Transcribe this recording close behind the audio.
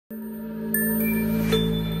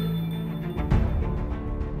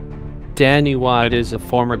Danny White is a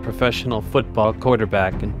former professional football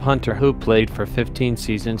quarterback and punter who played for 15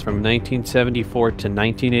 seasons from 1974 to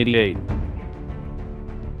 1988.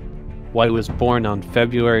 White was born on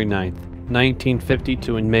February 9,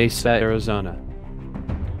 1952 in Mesa, Arizona.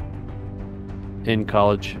 In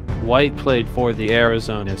college, White played for the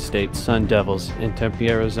Arizona State Sun Devils in Tempe,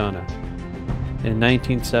 Arizona. In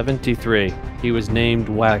 1973, he was named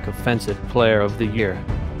WAC Offensive Player of the Year.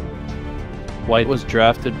 White was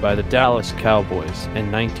drafted by the Dallas Cowboys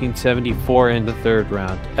in 1974 in the third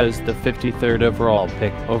round as the 53rd overall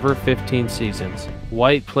pick. Over 15 seasons,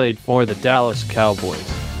 White played for the Dallas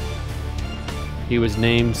Cowboys. He was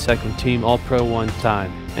named Second-Team All-Pro one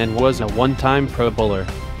time and was a one-time Pro Bowler.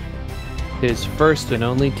 His first and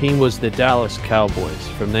only team was the Dallas Cowboys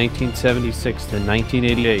from 1976 to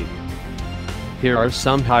 1988. Here are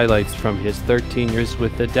some highlights from his 13 years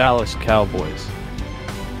with the Dallas Cowboys.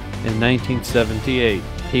 In 1978,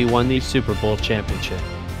 he won the Super Bowl championship.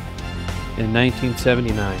 In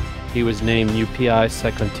 1979, he was named UPI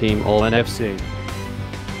Second-Team All-NFC.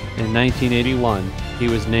 In 1981, he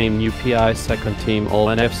was named UPI Second-Team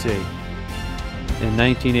All-NFC. In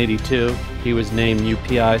 1982, he was named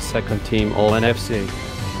UPI Second-Team All-NFC.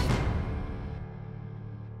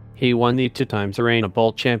 He won the 2x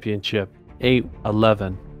ArenaBowl championship.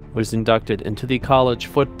 8-11, was inducted into the College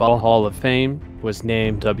Football Hall of Fame, was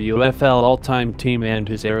named WFL All-Time Team, and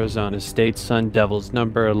his Arizona State Sun Devils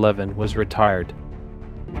number 11 was retired.